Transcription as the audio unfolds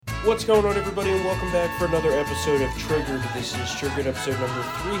What's going on, everybody, and welcome back for another episode of Triggered. This is Triggered episode number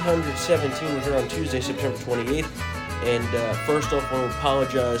 317. We're here on Tuesday, September 28th. And first off, I want to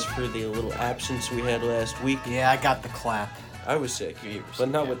apologize for the little absence we had last week. Yeah, I got the clap. I was sick, but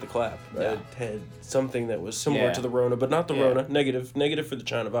not with the clap. Yeah. I had something that was similar to the Rona, but not the Rona. Negative for the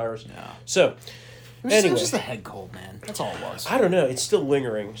China virus. No. So, It was just a head cold, man. That's all it was. I don't know. It's still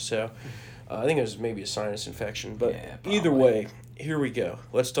lingering, so I think it was maybe a sinus infection. But either way, here we go.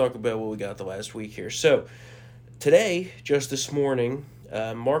 Let's talk about what we got the last week here. So, today, just this morning,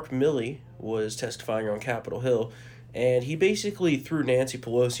 Mark Milley was testifying on Capitol Hill, and he basically threw Nancy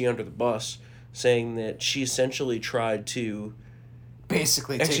Pelosi under the bus, saying that she essentially tried to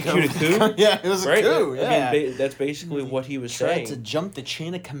execute a coup. Yeah, it was a coup. Yeah. I mean, that's basically what he was saying. Tried to jump the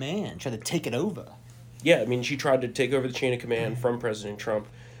chain of command, tried to take it over. Yeah, I mean, she tried to take over the chain of command from President Trump,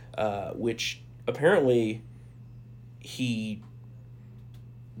 which apparently he,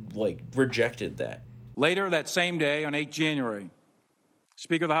 rejected that. Later that same day, on 8 January,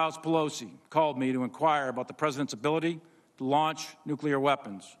 Speaker of the House Pelosi called me to inquire about the president's ability to launch nuclear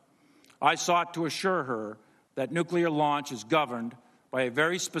weapons. I sought to assure her that nuclear launch is governed by a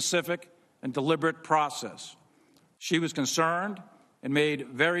very specific and deliberate process. She was concerned and made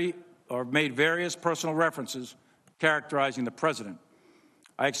various personal references characterizing the president.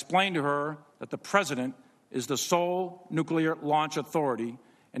 I explained to her that the president is the sole nuclear launch authority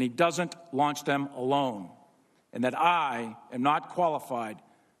and he doesn't launch them alone, and that I am not qualified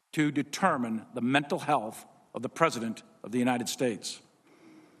to determine the mental health of the President of the United States.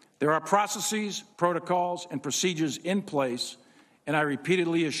 There are processes, protocols, and procedures in place, and I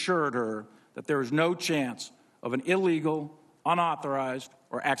repeatedly assured her that there is no chance of an illegal, unauthorized,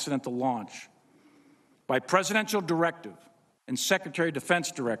 or accidental launch. By presidential directive and Secretary of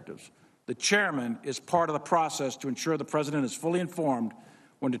Defense directives, the chairman is part of the process to ensure the president is fully informed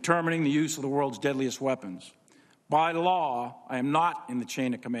when determining the use of the world's deadliest weapons. By law, I am not in the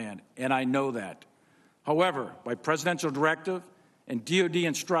chain of command, and I know that. However, by presidential directive and DOD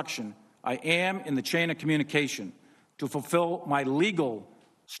instruction, I am in the chain of communication to fulfill my legal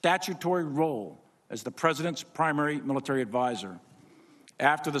statutory role as the president's primary military advisor.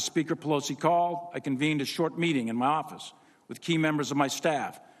 After the Speaker Pelosi called, I convened a short meeting in my office with key members of my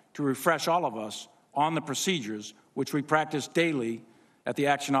staff to refresh all of us on the procedures which we practice daily at the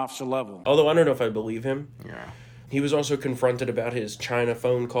action officer level. Although I don't know if I believe him. Yeah. He was also confronted about his China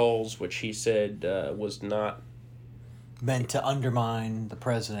phone calls, which he said was not meant to undermine the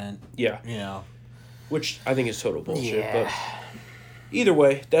president. Yeah. You know. Which I think is total bullshit. Yeah. But either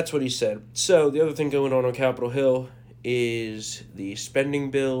way, that's what he said. So the other thing going on Capitol Hill is the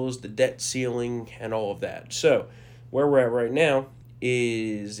spending bills, the debt ceiling, and all of that. So where we're at right now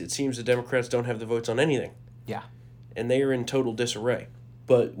is it seems the Democrats don't have the votes on anything. Yeah. And they are in total disarray.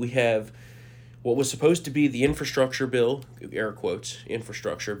 But we have what was supposed to be the infrastructure bill, air quotes,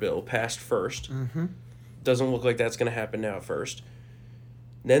 infrastructure bill, passed first. Mm-hmm. Doesn't look like that's going to happen now at first.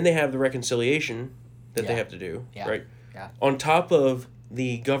 Then they have the reconciliation that they have to do, right? Yeah. On top of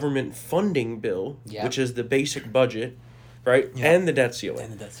the government funding bill, which is the basic budget, right? Yeah. And the debt ceiling.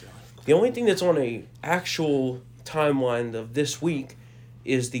 And the debt ceiling. The only thing that's on a actual timeline of this week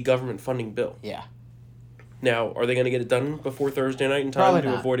is the government funding bill. Yeah. Now, are they going to get it done before Thursday night in time Probably to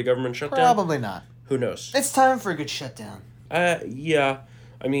not. avoid a government shutdown? Probably not. Who knows? It's time for a good shutdown. Yeah.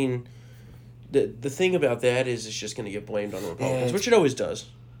 I mean, the thing about that is it's just going to get blamed on the Republicans, Yeah, which it always does.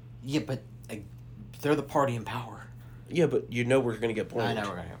 Yeah, but they're the party in power. Yeah, but you know we're going to get blamed. I know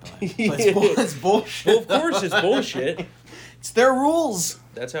we're going to get blamed. But it's bullshit. Well, of course it's bullshit. It's their rules.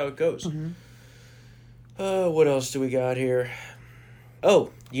 That's how it goes. Mm-hmm. What else do we got here?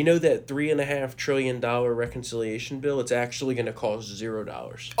 Oh, you know that $3.5 trillion reconciliation bill? It's actually going to cost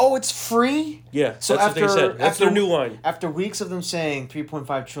 $0. Oh, it's free? Yeah, So that's what they said. That's their new line. After weeks of them saying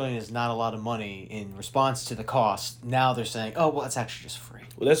 $3.5 trillion is not a lot of money in response to the cost, now they're saying, oh, well, it's actually just free.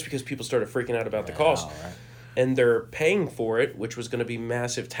 Well, that's because people started freaking out about the cost. Right. And they're paying for it, which was going to be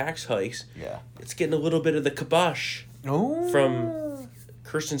massive tax hikes. Yeah. It's getting a little bit of the kibosh from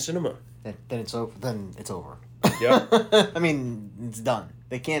Kirsten Sinema. Then it's over. Then it's over. Yeah. I mean, it's done.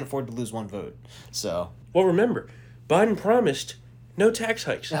 They can't afford to lose one vote. So. Well, remember, Biden promised no tax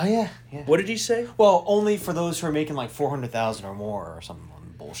hikes. Oh yeah. What did he say? Well, only for those who are making like $400,000 or more or something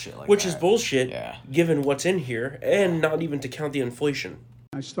bullshit like Which that. is bullshit, Yeah. given what's in here, and not even to count the inflation.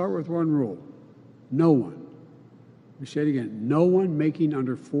 I start with one rule. No one, we say it again, no one making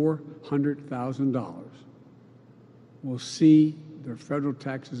under $400,000 will see their federal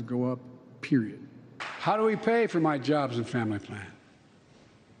taxes go up, period. How do we pay for my jobs and family plan?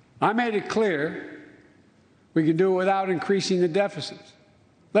 I made it clear we can do it without increasing the deficits.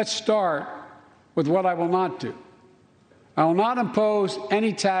 Let's start with what I will not do. I will not impose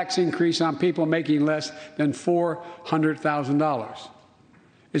any tax increase on people making less than $400,000.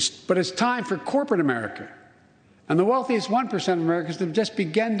 But it's time for corporate America and the wealthiest 1% of Americans to just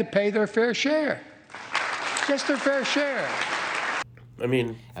begin to pay their fair share. Just their fair share. I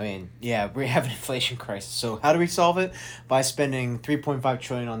mean, yeah, we have an inflation crisis. So how do we solve it? By spending $3.5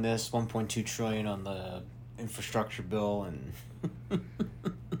 trillion on this, $1.2 trillion on the infrastructure bill, and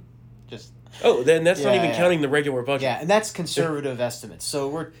just. Oh, then that's not even counting the regular budget. Yeah, and that's conservative estimates.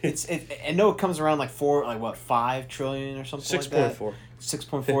 So I know it comes around like $5 trillion or something like that. 6.4.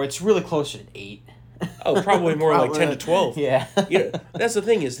 6.4. It's really closer to 8. Oh, probably more like 10 to 12. Yeah. That's the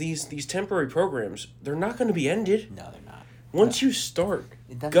thing is these temporary programs, they're not going to be ended. No, they're not. Once you start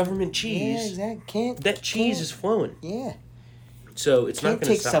government cheese, that cheese is flowing. Yeah. So it's not going to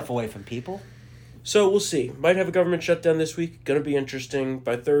take stop. stuff away from people. So we'll see. Might have a government shutdown this week. Going to be interesting.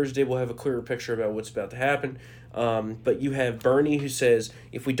 By Thursday, we'll have a clearer picture about what's about to happen. But you have Bernie who says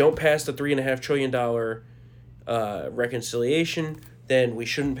if we don't pass the $3.5 trillion reconciliation, then we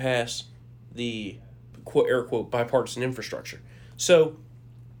shouldn't pass the quote air quote bipartisan infrastructure. So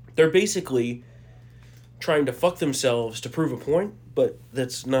they're basically trying to fuck themselves to prove a point, but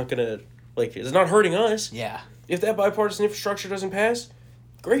that's not gonna it's not hurting us. Yeah. If that bipartisan infrastructure doesn't pass,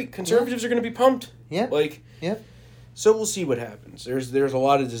 great. Conservatives are gonna be pumped. Yeah. Yep. So we'll see what happens. There's a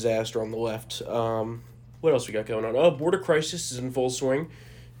lot of disaster on the left. What else we got going on? Oh, border crisis is in full swing,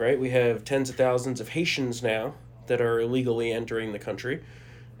 right? We have tens of thousands of Haitians now that are illegally entering the country.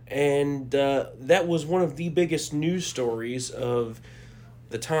 And that was one of the biggest news stories of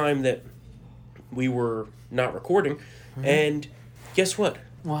the time that we were not recording. Mm-hmm. And guess what?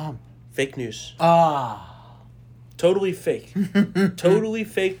 Wow. Fake news. Ah. Totally fake. Totally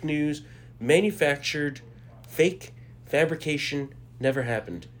fake news. Manufactured. Fake. Fabrication. Never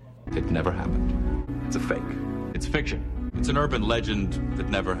happened. It never happened. It's a fake. It's fiction. It's an urban legend that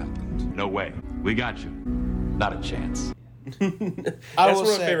never happened. No way. We got you. Not a chance. That's one of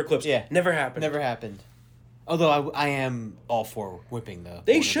my favorite clips. Yeah. Never happened. Never happened. Although I am all for whipping the.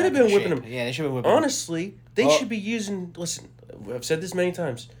 They should have been whipping them. Yeah, they should have been whipping them. Honestly, they should be using. Listen, I've said this many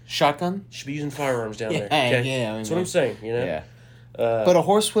times. Shotgun? Should be using firearms down there. Yeah, Okay? yeah. That's what I'm saying. Yeah. But a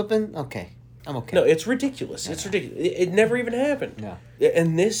horse whipping? Okay. I'm okay. No, it's ridiculous. It's ridiculous. It never even happened. No.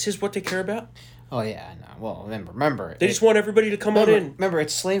 And this is what they care about? Oh, yeah. No. Well, remember. They just want everybody to come on in. Remember,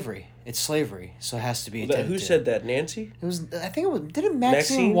 it's slavery. It's slavery, so it has to be. Who said that? Nancy? It was. I think it was. Didn't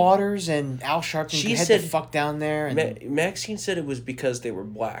Maxine Waters and Al Sharpton head the fuck down there? And Maxine said it was because they were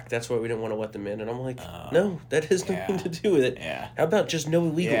black. That's why we didn't want to let them in. And I'm like, no, that has nothing to do with it. Yeah. How about just no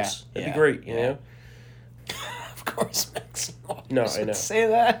illegals? That'd be great. You know. Of course, Maxine Waters. No, I know. Say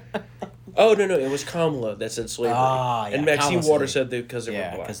that. Oh no, it was Kamala that said slavery. And Maxine Waters said that because they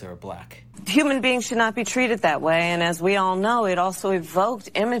were black. because they were black. Human beings should not be treated that way, and as we all know, it also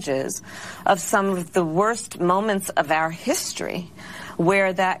evoked images of some of the worst moments of our history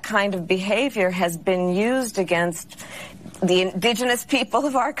where that kind of behavior has been used against the indigenous people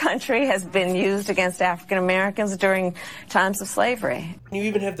of our country, has been used against African Americans during times of slavery. You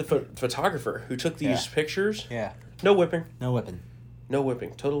even have the photographer who took these pictures. Yeah. No whipping. No whipping. No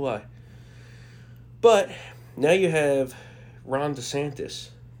whipping. Total lie. But now you have Ron DeSantis,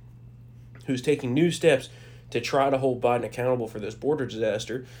 who's taking new steps to try to hold Biden accountable for this border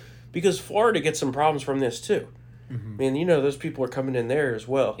disaster, because Florida gets some problems from this too. Mm-hmm. I mean, those people are coming in there as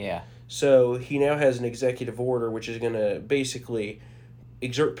well. Yeah. So he now has an executive order which is going to basically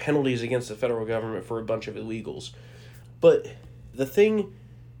exert penalties against the federal government for a bunch of illegals. But the thing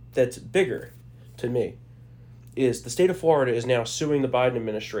that's bigger to me is the state of Florida is now suing the Biden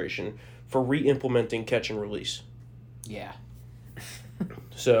administration for re-implementing catch and release. Yeah.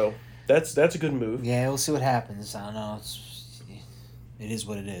 So that's a good move. Yeah, we'll see what happens. I don't know. It is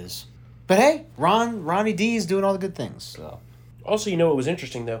what it is. But hey, Ronnie D is doing all the good things. So. Also, what was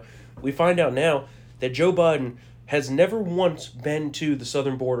interesting though? We find out now that Joe Biden has never once been to the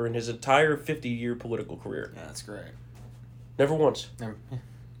southern border in his entire 50-year political career. Yeah, that's great. Never once. Never.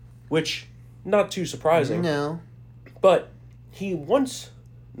 Which, not too surprising. No. But he once,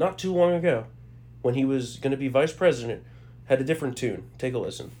 not too long ago, when he was going to be vice president, had a different tune. Take a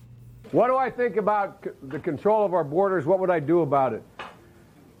listen. What do I think about the control of our borders? What would I do about it?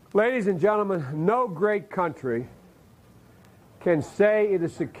 Ladies and gentlemen, no great country can say it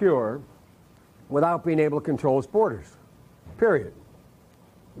is secure without being able to control its borders, period.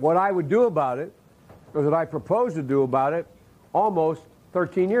 What I would do about it, or what I proposed to do about it almost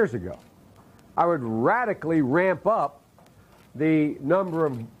 13 years ago. I would radically ramp up the number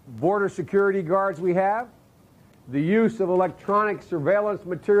of border security guards we have, the use of electronic surveillance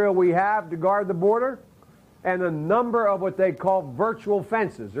material we have to guard the border, and a number of what they call virtual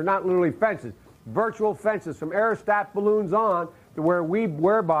fences. They're not literally fences. Virtual fences from aerostat balloons on to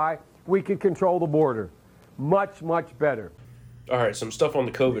whereby we can control the border. Much, much better. All right, some stuff on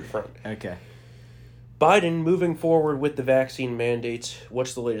the COVID front. Okay. Biden moving forward with the vaccine mandates.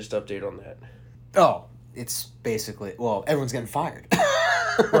 What's the latest update on that? Oh, it's basically, well, everyone's getting fired.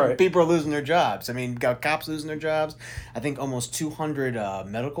 Right. People are losing their jobs. I mean, got cops losing their jobs. I think almost 200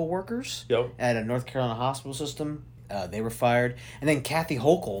 medical workers at a North Carolina hospital system, they were fired. And then Kathy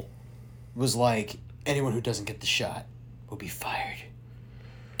Hochul was like, anyone who doesn't get the shot will be fired.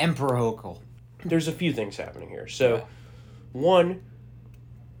 Emperor Hochul. There's a few things happening here. So, one,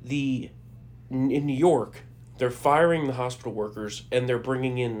 in New York, they're firing the hospital workers and they're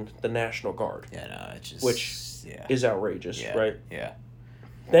bringing in the National Guard. Yeah, no, it's just... Which is outrageous, right? Yeah.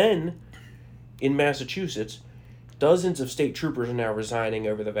 Then, in Massachusetts, dozens of state troopers are now resigning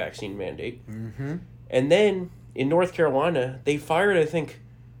over the vaccine mandate. Mm-hmm. And then, in North Carolina, they fired, I think,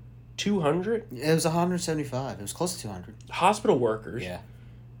 200? It was 175. It was close to 200. Hospital workers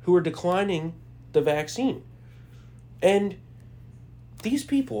who are declining the vaccine. And these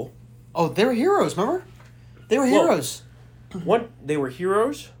people... Oh, they were heroes, remember? They were heroes. They were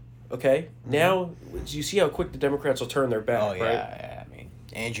heroes, okay? Mm-hmm. Now, you see how quick the Democrats will turn their back, right? Yeah. I mean,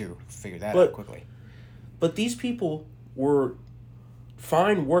 Andrew figured that out quickly. But these people were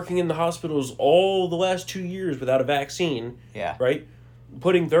fine working in the hospitals all the last 2 years without a vaccine, right?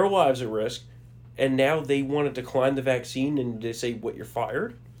 Putting their lives at risk, and now they want to decline the vaccine and they say, what, you're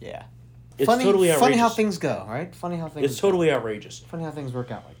fired? Yeah. It's totally outrageous. Funny how things go, right? It's totally outrageous. Funny how things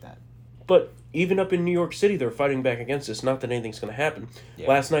work out like that. But even up in New York City, they're fighting back against this. Not that anything's going to happen. Yeah.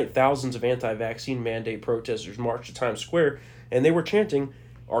 Last night, thousands of anti-vaccine mandate protesters marched to Times Square, and they were chanting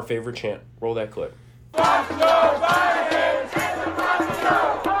our favorite chant. Roll that clip.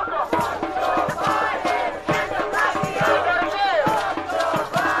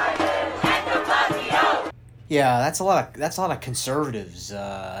 Yeah, that's a lot of conservatives.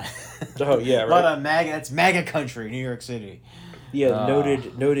 Oh yeah, right. A lot of MAGA. That's MAGA country, New York City. Yeah,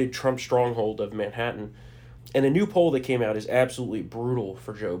 noted Trump stronghold of Manhattan, and a new poll that came out is absolutely brutal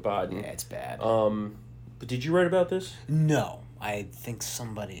for Joe Biden. Yeah, it's bad. But did you write about this? No, I think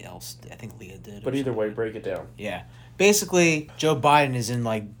somebody else did. I think Leah did. But either way, break it down. Yeah, basically, Joe Biden is in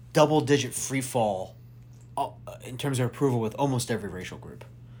like double-digit free fall in terms of approval with almost every racial group.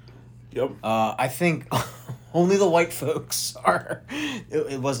 Yep. I think only the white folks are.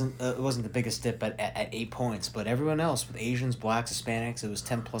 It wasn't the biggest dip at 8 points, but everyone else with Asians, blacks, Hispanics, it was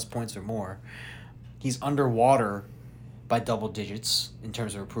 10+ points or more. He's underwater by double digits in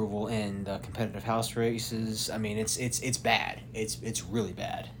terms of approval in the competitive House races. I mean, it's bad. It's really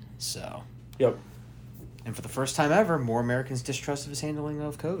bad. So. Yep. And for the first time ever, more Americans distrust of his handling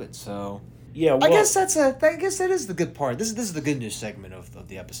of COVID. So. Yeah, well, I guess that is the good part. This is the good news segment of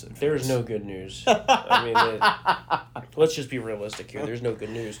the episode. There's no good news. I mean, let's just be realistic here. There's no good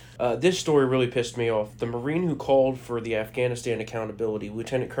news. This story really pissed me off. The Marine who called for the Afghanistan accountability,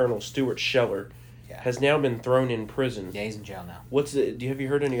 Lieutenant Colonel Stuart Scheller, has now been thrown in prison. Yeah, he's in jail now. Have you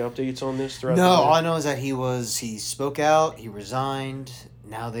heard any updates on this throughout? No, all I know is that he spoke out, he resigned.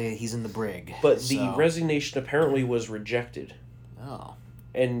 Now he's in the brig. But the resignation apparently was rejected. Oh.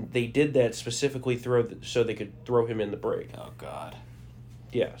 And they did that specifically so they could throw him in the brig. Oh, God.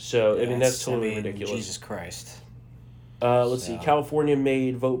 Yeah, so, I mean, that's totally ridiculous. Jesus Christ. Let's see. California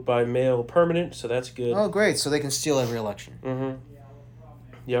made vote by mail permanent, so that's good. Oh, great. So they can steal every election. Mm-hmm.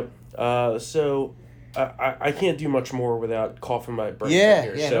 Yep. So I can't do much more without coughing my brains out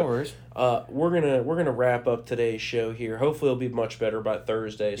here. Yeah, so, no worries. We're gonna wrap up today's show here. Hopefully it'll be much better by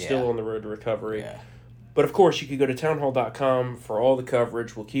Thursday. Still on the road to recovery. Yeah. But, of course, you could go to townhall.com for all the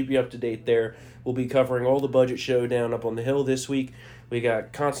coverage. We'll keep you up to date there. We'll be covering all the budget showdown up on the Hill this week. We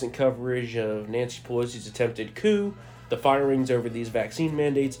got constant coverage of Nancy Pelosi's attempted coup, the firings over these vaccine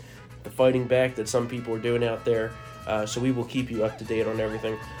mandates, the fighting back that some people are doing out there. So we will keep you up to date on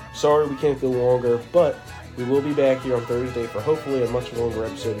everything. Sorry we can't go longer, but we will be back here on Thursday for hopefully a much longer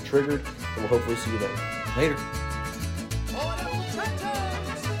episode of Triggered, and we'll hopefully see you then. Later.